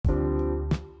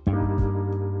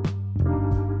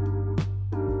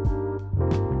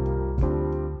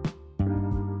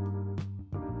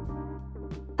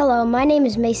Hello, my name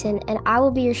is Mason, and I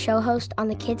will be your show host on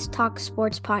the Kids Talk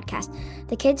Sports podcast.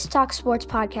 The Kids Talk Sports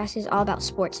podcast is all about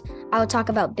sports. I will talk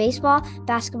about baseball,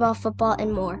 basketball, football,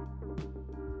 and more.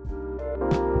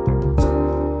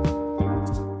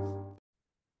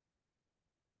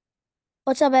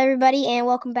 What's up, everybody, and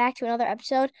welcome back to another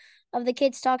episode of the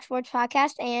Kids Talk Sports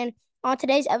podcast. And on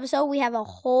today's episode, we have a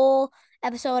whole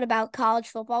episode about college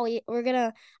football.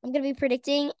 I'm gonna be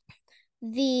predicting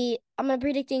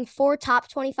four top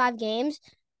 25 games.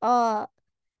 I'm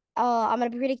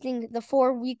gonna be predicting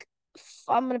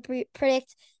I'm gonna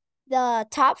predict the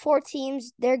top four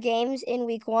teams, their games in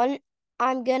week 1.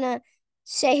 I'm gonna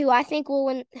say who I think will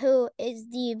win, who is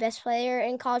the best player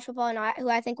in college football, and who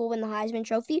I think will win the Heisman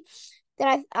Trophy.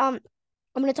 Then I'm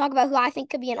gonna talk about who I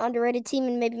think could be an underrated team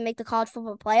and maybe make the college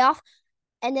football playoff.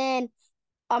 And then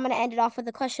I'm gonna end it off with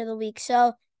the question of the week.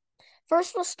 So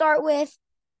first, we'll start with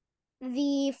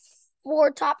the four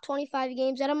top 25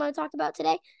 games that I'm going to talk about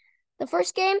today. The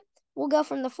first game, we'll go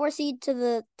from the 4 seed to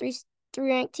the 3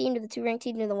 ranked team to the 2 ranked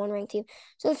team to the 1 ranked team.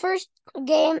 So the first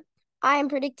game I am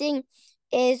predicting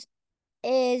is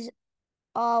we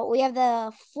have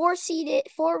the 4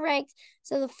 ranked,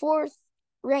 so the 4th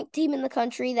ranked team in the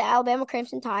country, the Alabama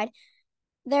Crimson Tide.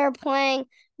 They're playing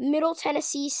Middle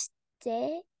Tennessee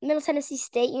State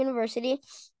University,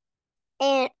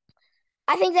 and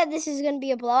I think that this is going to be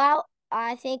a blowout.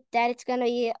 I think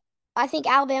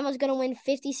Alabama's going to win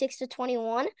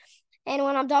 56-21. And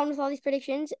when I'm done with all these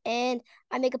predictions and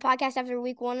I make a podcast after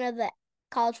week 1 of the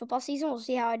college football season, we'll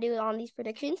see how I do on these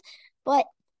predictions. But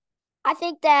I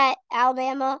think that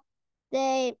Alabama,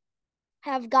 they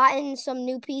have gotten some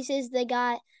new pieces. They're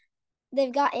going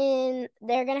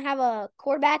to have a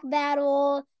quarterback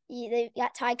battle. They've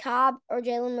got Ty Cobb or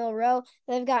Jalen Milroe.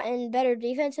 They've gotten better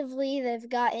defensively. They've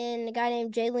gotten a guy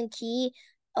named Jalen Key,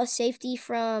 a safety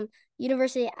from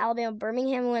University of Alabama,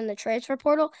 Birmingham, who went in the transfer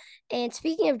portal. And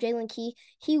speaking of Jalen Key,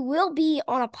 he will be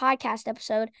on a podcast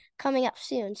episode coming up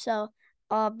soon. So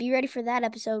be ready for that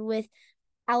episode with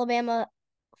Alabama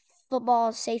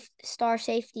football star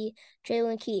safety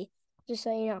Jalen Key, just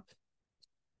so you know.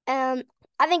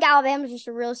 I think Alabama's just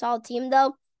a really solid team,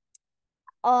 though.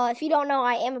 If you don't know,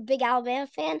 I am a big Alabama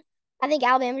fan. I think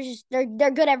Alabama's they're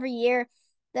good every year.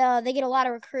 They get a lot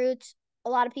of recruits. A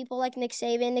lot of people like Nick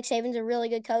Saban. Nick Saban's a really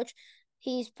good coach.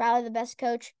 He's probably the best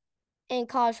coach in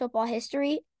college football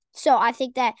history. So I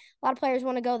think that a lot of players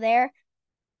want to go there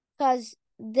because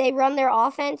they run their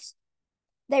offense.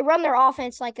 They run their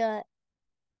offense like an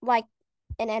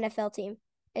NFL team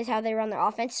is how they run their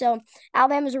offense. So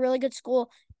Alabama's a really good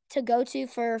school to go to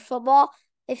for football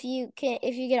if you get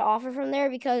an offer from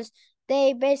there, because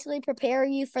they basically prepare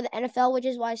you for the NFL, which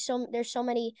is why there's so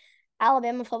many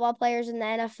Alabama football players in the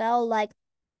NFL, like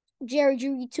Jerry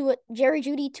Jeudy, Tua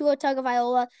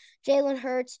Tagovailoa, Jalen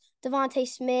Hurts, Devontae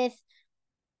Smith,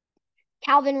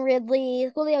 Calvin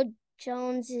Ridley, Julio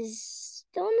Jones is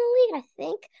still in the league, I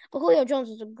think, but Julio Jones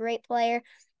is a great player.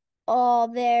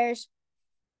 There's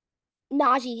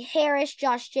Najee Harris,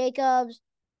 Josh Jacobs.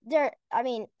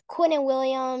 Quinnen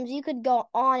Williams. You could go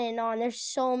on and on. There's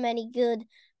so many good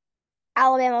good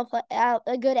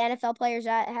NFL players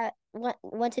that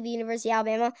went to the University of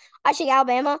Alabama. I think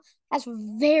Alabama has a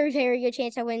very, very good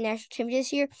chance of winning national championship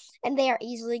this year, and they are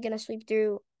easily going to sweep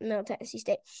through Middle Tennessee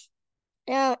State.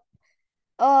 Now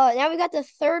we got the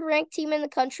 3rd ranked team in the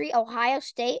country, Ohio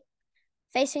State,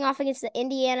 facing off against the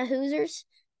Indiana Hoosiers.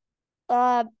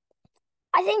 I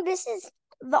think this is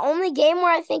the only game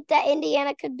where I think that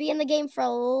Indiana could be in the game for a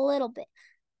little bit.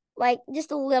 Like,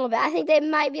 just a little bit. I think they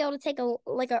might be able to take an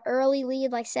early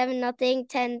lead, like 7-0,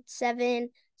 10-7,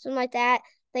 something like that.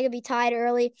 They could be tied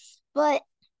early. But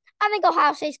I think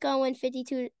Ohio State's going to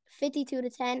win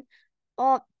 52-10.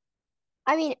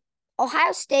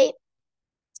 Ohio State,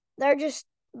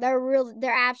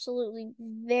 they're absolutely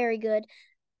very good.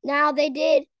 Now they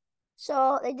did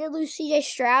lose CJ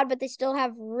Stroud, but they still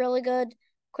have really good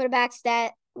quarterbacks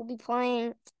that will be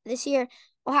playing this year.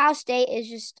 Ohio State is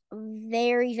just a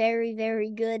very, very, very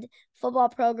good football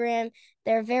program.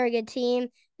 They're a very good team.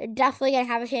 They're definitely going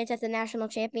to have a chance at the national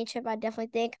championship, I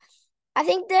definitely think. I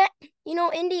think that,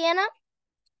 Indiana,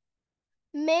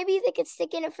 maybe they could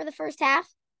stick in it for the first half.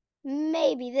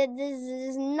 Maybe. This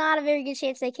is not a very good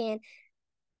chance they can.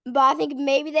 But I think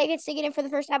maybe they could stick it in for the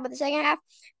first half, but the second half,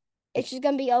 it's just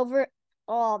going to be over.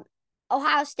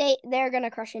 Ohio State, they're going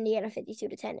to crush Indiana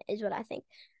 52-10 is what I think.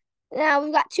 Now,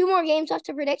 we've got 2 more games left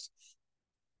to predict.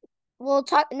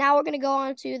 Now we're going to go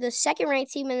on to the 2nd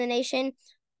ranked team in the nation,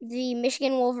 the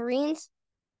Michigan Wolverines.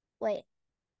 Wait.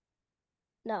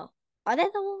 No. Are they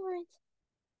the Wolverines?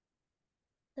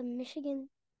 The Michigan.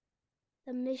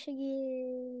 The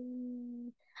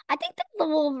Michigan. I think they're the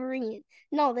Wolverines.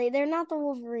 No, they're not the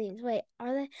Wolverines. Wait,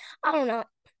 are they? I don't know.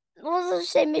 Let's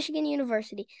just say Michigan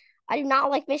University. I do not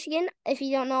like Michigan. If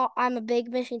you don't know, I'm a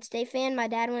big Michigan State fan. My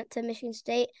dad went to Michigan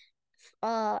State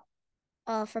uh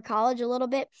for college for a little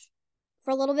bit,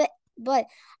 but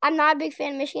I'm not a big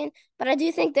fan of Michigan, but I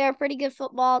do think they're a pretty good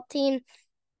football team.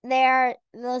 They're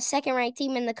the second ranked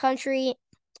team in the country.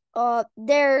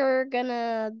 They're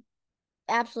gonna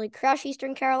absolutely crush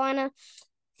Eastern Carolina.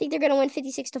 I think they're gonna win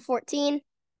 56-14.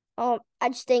 I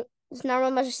just think there's not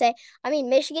really much to say. I mean,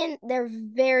 Michigan, they're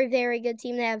very, very good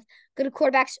team. They have good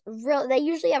quarterbacks. They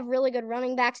usually have really good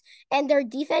running backs, and their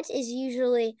defense is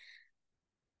usually.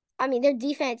 I mean, their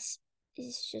defense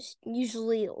is just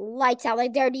usually lights out.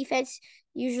 Like their defense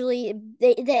usually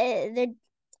they.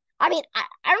 I mean, I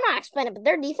don't know how to explain it, but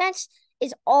their defense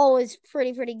is always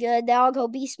pretty good. They all go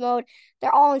beast mode.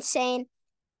 They're all insane.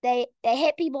 They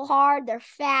hit people hard. They're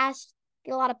fast.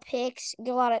 Get a lot of picks.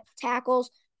 Get a lot of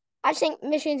tackles. I just think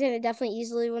Michigan's gonna definitely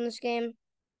easily win this game.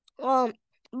 Um,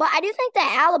 but I do think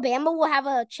that Alabama will have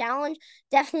a challenge,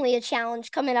 definitely a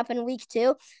challenge coming up in week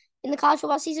 2 in the college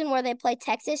football season where they play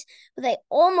Texas, who they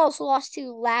almost lost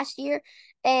to last year,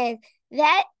 and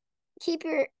that keep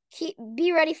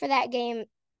be ready for that game.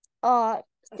 I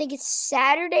think it's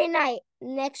Saturday night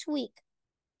next week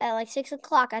at like 6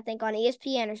 o'clock. I think on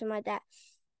ESPN or something like that.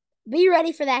 Be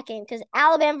ready for that game because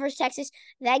Alabama versus Texas,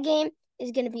 that game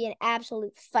is going to be an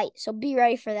absolute fight. So be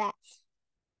ready for that.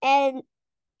 And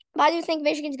but I do think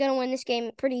Michigan's going to win this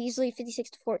game pretty easily,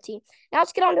 56-14. Now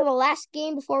let's get on to the last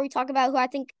game before we talk about who I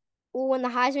think will win the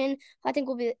Heisman. Who I think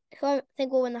will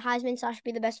win the Heisman /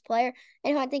 be the best player,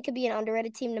 and who I think could be an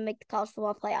underrated team to make the college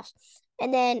football playoffs.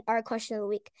 And then our question of the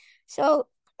week. So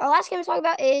our last game to talk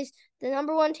about is the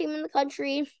number 1 team in the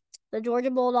country, the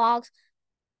Georgia Bulldogs.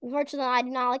 Unfortunately, I do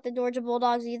not like the Georgia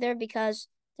Bulldogs either because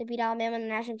they beat Alabama in the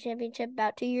national championship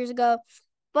about 2 years ago.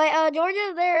 But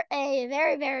Georgia, they're a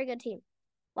very, very good team.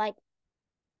 Like,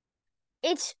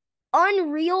 it's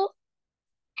unreal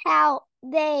how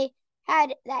they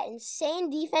had that insane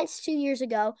defense 2 years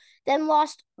ago, then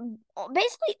lost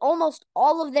basically almost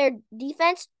all of their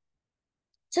defense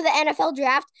to the NFL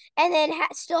draft, and then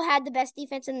still had the best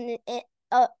defense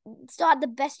still had the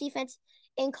best defense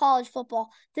in college football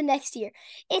the next year.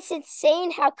 It's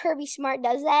insane how Kirby Smart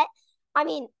does that. I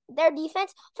mean, their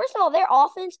defense, first of all, their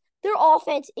offense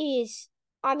is,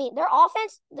 I mean, their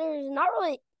offense, there's not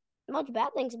really much bad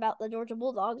things about the Georgia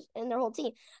Bulldogs and their whole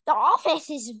team. The offense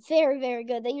is very, very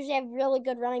good. They usually have really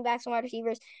good running backs and wide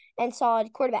receivers and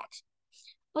solid quarterbacks.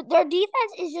 But their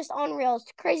defense is just unreal. It's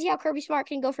crazy how Kirby Smart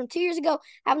can go from 2 years ago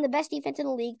having the best defense in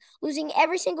the league, losing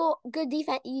every single good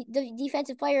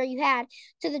defensive player you had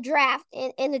to the draft.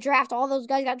 In the draft, all those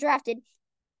guys got drafted.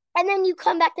 And then you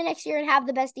come back the next year and have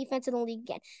the best defense in the league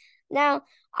again. Now,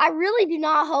 I really do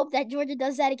not hope that Georgia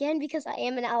does that again because I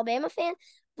am an Alabama fan.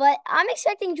 But I'm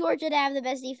expecting Georgia to have the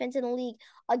best defense in the league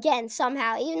again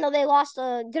somehow, even though they lost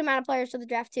a good amount of players to the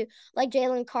draft too, like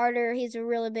Jalen Carter. He's a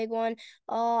really big one.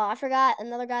 I forgot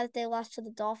another guy that they lost to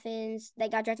the Dolphins. They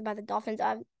got drafted by the Dolphins.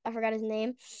 I forgot his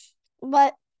name,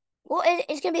 but well,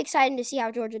 it's gonna be exciting to see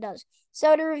how Georgia does.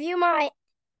 So to review my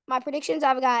predictions,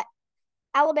 I've got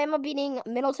Alabama beating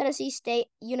Middle Tennessee State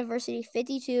University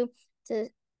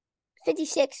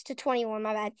 56-21.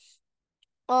 My bad.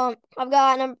 I've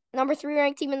got number 3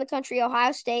 ranked team in the country,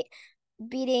 Ohio State,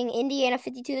 beating Indiana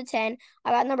 52-10.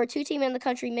 I got number 2 team in the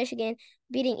country, Michigan,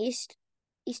 beating East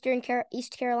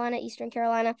Carolina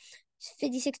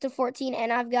 56-14.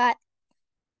 And I've got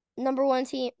the number 1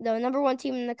 team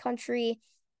in the country,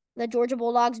 the Georgia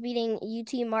Bulldogs, beating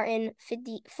UT Martin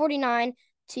 49-10.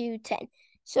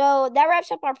 So that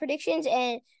wraps up our predictions.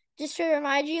 And just to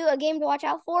remind you, a game to watch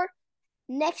out for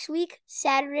next week,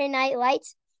 Saturday Night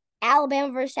Lights.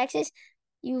 Alabama versus Texas.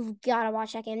 You've got to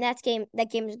watch that game. That game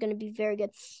is going to be very good.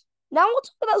 Now we'll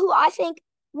talk about who I think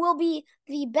will be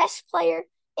the best player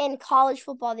in college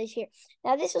football this year.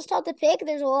 Now this was tough to pick.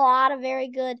 There's a lot of very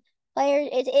good players.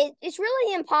 It's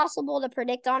really impossible to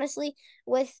predict, honestly,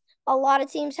 with a lot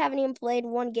of teams haven't even played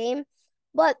one game.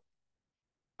 But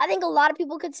I think a lot of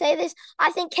people could say this. I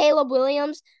think Caleb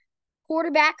Williams,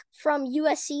 quarterback from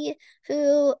USC,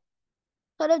 who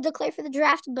could have declared for the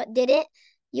draft but didn't.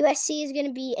 USC is going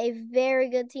to be a very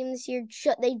good team this year.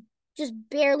 They just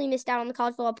barely missed out on the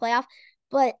college football playoff.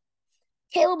 But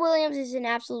Caleb Williams is an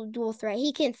absolute dual threat.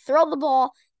 He can throw the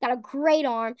ball, got a great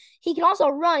arm. He can also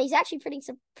run. He's actually pretty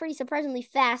surprisingly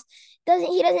fast.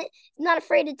 He's not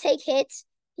afraid to take hits.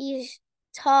 He's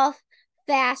tough,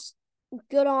 fast,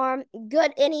 good arm,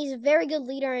 good, and he's a very good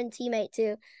leader and teammate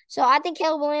too. So I think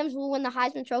Caleb Williams will win the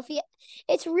Heisman Trophy.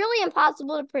 It's really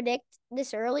impossible to predict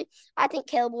this early. I think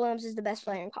Caleb Williams is the best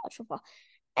player in college football.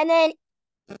 And then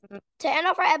to end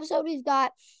off our episode, we've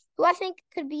got who I think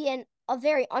could be a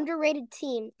very underrated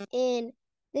team in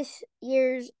this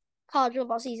year's college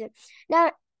football season.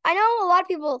 Now, I know a lot of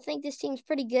people think this team's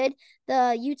pretty good.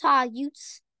 The Utah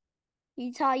Utes,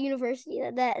 Utah University.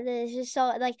 That is just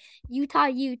so like Utah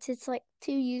Utes. It's like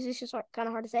two U's. It's just kind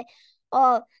of hard to say.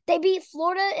 They beat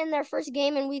Florida in their first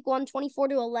game in week 1,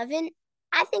 24-11.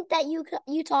 I think that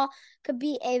Utah could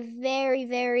be a very,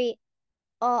 very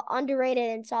underrated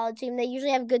and solid team. They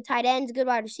usually have good tight ends, good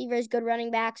wide receivers, good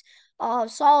running backs,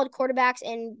 solid quarterbacks,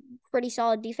 and pretty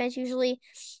solid defense usually.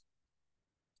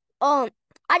 I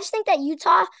just think that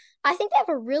Utah, I think they have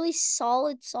a really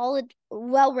solid,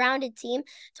 well-rounded team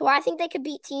to where I think they could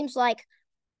beat teams like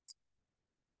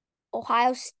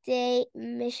Ohio State,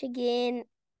 Michigan,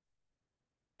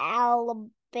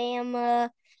 Alabama,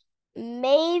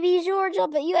 maybe Georgia,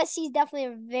 but USC is definitely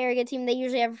a very good team. They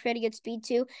usually have pretty good speed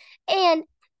too. And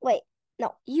wait,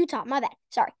 no, Utah, my bad.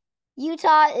 Sorry.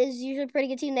 Utah is usually a pretty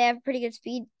good team. They have pretty good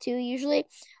speed too, usually.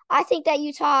 I think that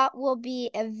Utah will be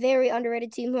a very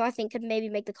underrated team who I think could maybe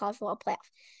make the college football playoff.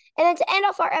 And then to end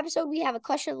off our episode, we have a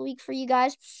question of the week for you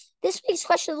guys. This week's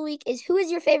question of the week is, who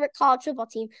is your favorite college football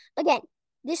team? Again,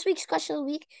 this week's question of the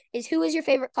week is, who is your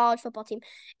favorite college football team?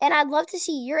 And I'd love to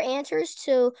see your answers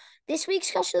to this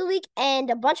week's question of the week and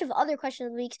a bunch of other questions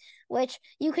of the weeks, which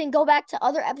you can go back to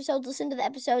other episodes, listen to the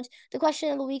episodes. The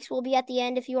question of the weeks will be at the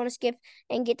end if you want to skip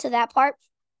and get to that part.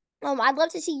 I'd love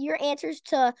to see your answers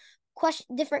to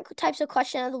different types of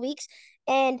question of the weeks,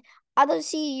 and I'd love to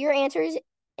see your answers,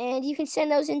 and you can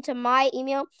send those into my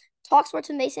email,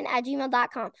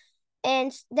 talksportswithmason@gmail.com.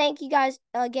 And thank you guys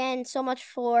again so much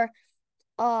for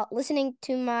listening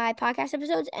to my podcast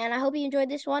episodes, and I hope you enjoyed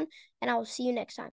this one, and I will see you next time.